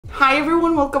Hi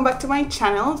everyone, welcome back to my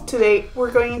channel. Today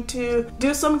we're going to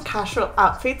do some casual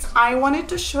outfits. I wanted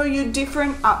to show you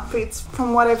different outfits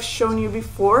from what I've shown you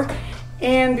before,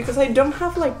 and because I don't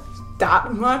have like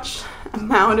that much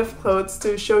amount of clothes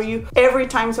to show you every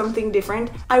time something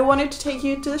different, I wanted to take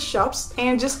you to the shops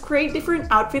and just create different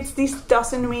outfits. This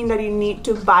doesn't mean that you need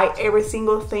to buy every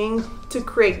single thing to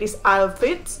create these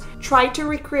outfits. Try to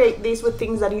recreate these with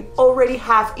things that you already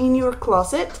have in your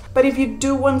closet, but if you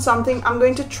do want something, I'm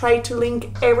going to try to link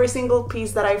every single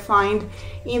piece that I find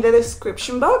in the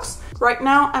description box. Right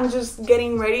now I'm just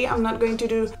getting ready. I'm not going to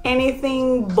do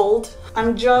anything bold.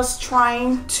 I'm just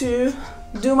trying to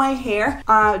do my hair.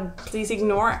 Please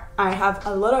ignore, I have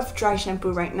a lot of dry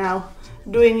shampoo right now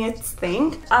doing its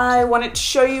thing. I wanted to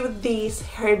show you this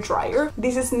hair dryer.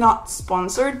 This is not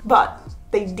sponsored, but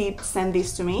they did send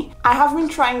this to me. I have been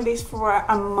trying this for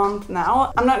a month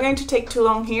now. I'm not going to take too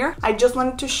long here. I just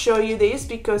wanted to show you this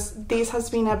because this has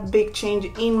been a big change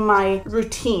in my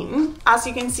routine. As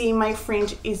you can see, my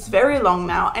fringe is very long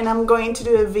now, and I'm going to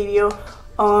do a video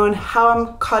on how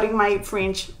I'm cutting my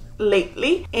fringe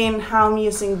lately and how I'm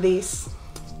using this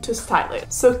to style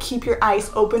it. So keep your eyes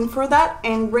open for that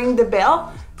and ring the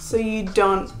bell so you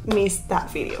don't miss that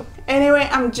video. Anyway,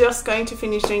 I'm just going to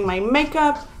finish doing my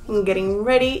makeup and getting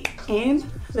ready, and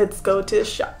let's go to the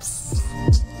shops.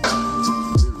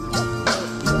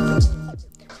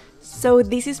 So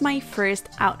this is my first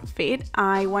outfit.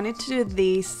 I wanted to do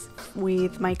this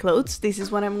with my clothes. This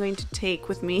is what I'm going to take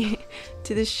with me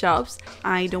to the shops.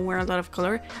 I don't wear a lot of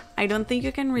color. I don't think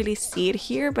you can really see it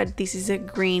here, but this is a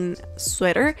green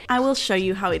sweater. I will show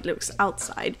you how it looks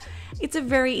outside. It's a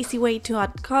very easy way to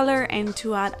add color and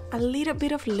to add a little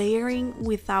bit of layering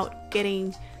without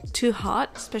getting too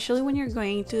hot, especially when you're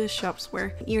going to the shops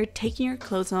where you're taking your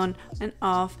clothes on and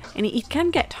off and it can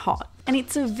get hot. And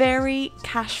it's a very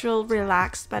casual,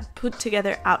 relaxed, but put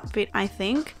together outfit, I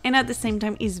think, and at the same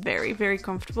time is very, very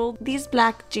comfortable. These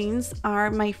black jeans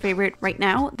are my favorite right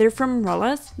now. They're from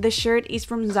Rollas. The shirt is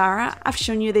from Zara. I've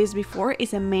shown you this before.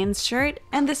 It's a men's shirt,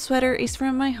 and the sweater is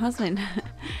from my husband.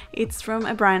 It's from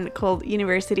a brand called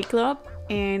University Club,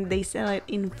 and they sell it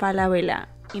in Falabella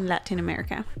in Latin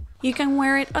America. You can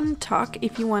wear it on top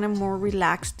if you want a more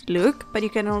relaxed look, but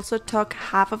you can also tuck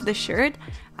half of the shirt.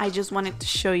 I just wanted to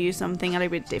show you something a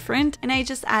little bit different, and I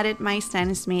just added my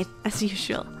Stan Smith as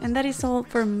usual. And that is all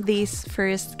from this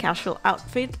first casual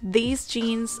outfit. These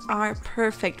jeans are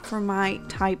perfect for my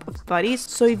type of body,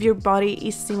 so if your body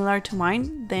is similar to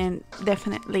mine, then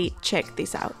definitely check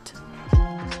this out.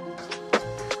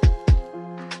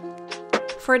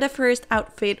 For the first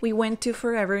outfit, we went to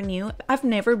Forever New. I've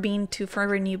never been to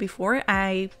Forever New before.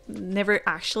 I never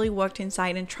actually walked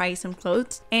inside and tried some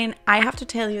clothes, and I have to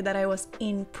tell you that I was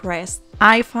impressed.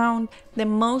 I found the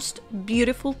most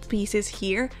beautiful pieces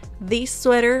here. This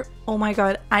sweater, oh my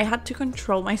god, I had to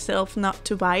control myself not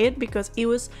to buy it because it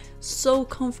was so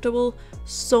comfortable,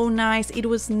 so nice. It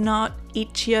was not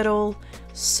itchy at all,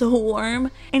 so warm,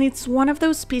 and it's one of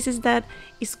those pieces that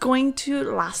is going to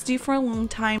last you for a long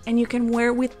time and you can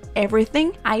wear with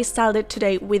everything. I styled it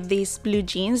today with these blue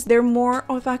jeans. They're more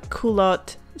of a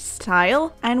culotte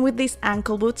style, and with these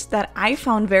ankle boots that I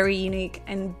found very unique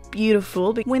and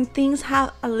beautiful. When things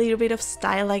have a little bit of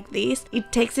style like this,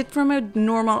 it takes it from a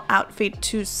normal outfit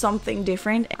to something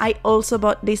different. I also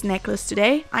bought this necklace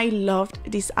today. I loved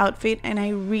this outfit and I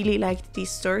really liked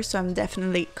this store, so I'm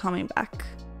definitely coming back.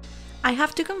 I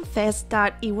have to confess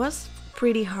that it was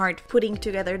pretty hard putting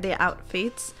together the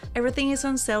outfits. Everything is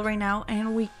on sale right now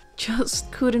and we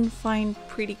just couldn't find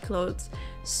pretty clothes.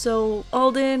 So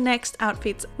all the next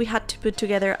outfits we had to put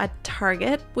together at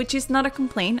Target, which is not a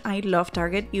complaint. I love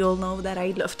Target. You all know that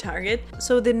I love Target.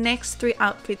 So the next 3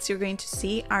 outfits you're going to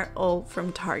see are all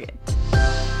from Target.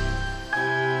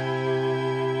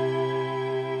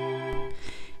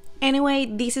 Anyway,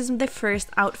 this is the first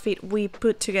outfit we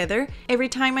put together. Every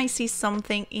time I see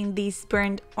something in this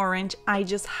burnt orange, I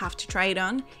just have to try it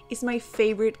on. It's my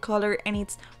favorite color and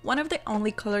it's one of the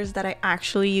only colors that I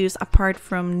actually use apart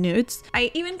from nudes.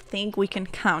 I even think we can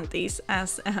count this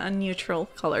as a neutral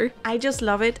color. I just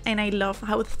love it and I love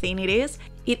how thin it is.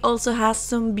 It also has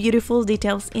some beautiful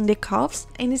details in the cuffs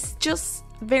and it's just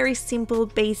very simple,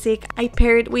 basic. I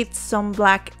pair it with some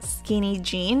black skinny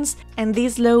jeans and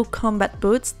these low combat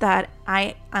boots that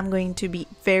I am going to be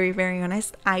very, very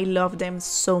honest, I love them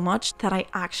so much that I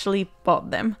actually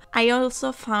bought them. I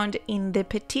also found in the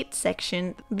petite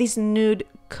section this nude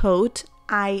coat.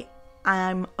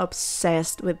 I'm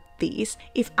obsessed with these.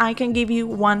 If I can give you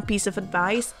one piece of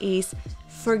advice is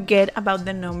forget about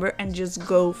the number and just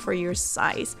go for your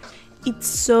size. It's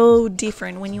so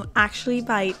different when you actually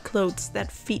buy clothes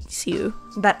that fits you,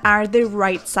 that are the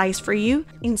right size for you,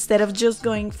 instead of just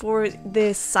going for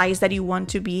the size that you want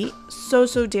to be.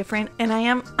 So different, and I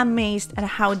am amazed at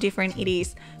how different it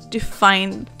is to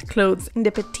find clothes in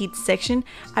the petite section.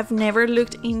 I've never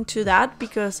looked into that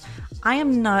because I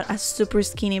am not a super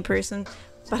skinny person,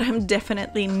 but I'm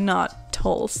definitely not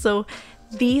tall. So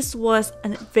this was a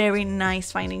very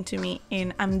nice finding to me,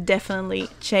 and I'm definitely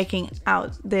checking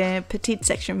out the petite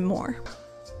section more.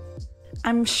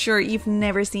 I'm sure you've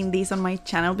never seen these on my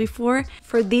channel before.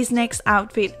 For this next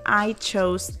outfit, I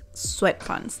chose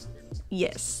sweatpants.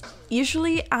 Yes,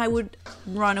 usually I would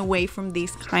run away from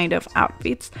these kind of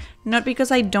outfits, not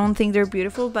because I don't think they're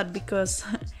beautiful, but because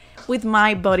with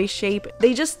my body shape,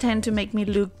 they just tend to make me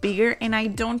look bigger, and I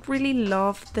don't really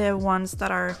love the ones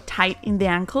that are tight in the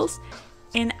ankles.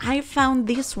 And I found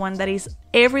this one that is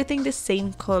everything the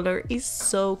same color, is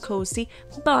so cozy,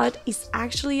 but it's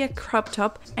actually a crop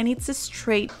top and it's a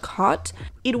straight cut.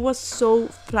 It was so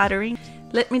flattering.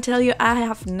 Let me tell you, I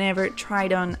have never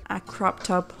tried on a crop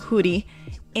top hoodie,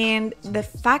 and the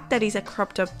fact that it's a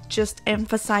crop top just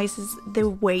emphasizes the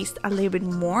waist a little bit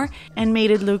more and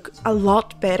made it look a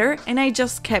lot better. And I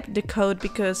just kept the coat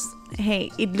because, hey,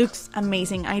 it looks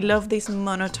amazing. I love these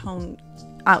monotone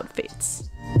outfits.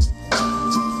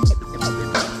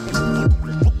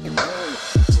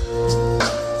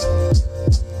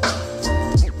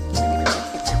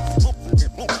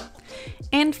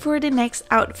 And for the next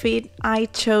outfit, I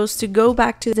chose to go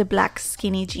back to the black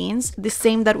skinny jeans, the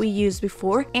same that we used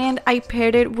before, and I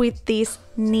paired it with this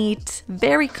neat,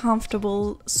 very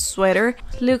comfortable sweater.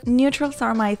 Look, neutrals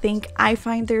are my thing. I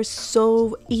find they're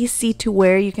so easy to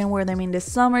wear. You can wear them in the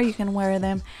summer, you can wear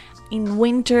them in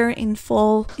winter, in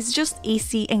fall. It's just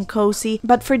easy and cozy.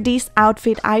 But for this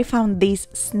outfit, I found these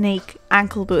snake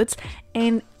ankle boots,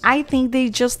 and I think they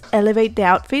just elevate the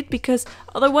outfit, because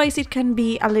otherwise it can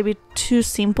be a little bit too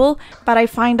simple, but I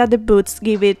find that the boots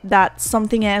give it that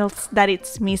something else that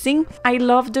it's missing. I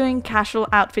love doing casual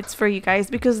outfits for you guys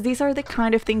because these are the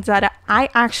kind of things that I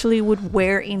actually would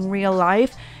wear in real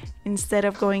life. Instead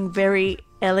of going very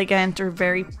elegant or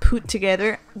very put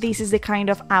together, this is the kind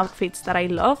of outfits that I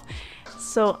love.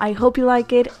 So I hope you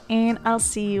like it, and I'll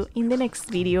see you in the next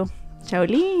video. Ciao,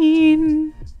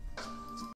 Lin!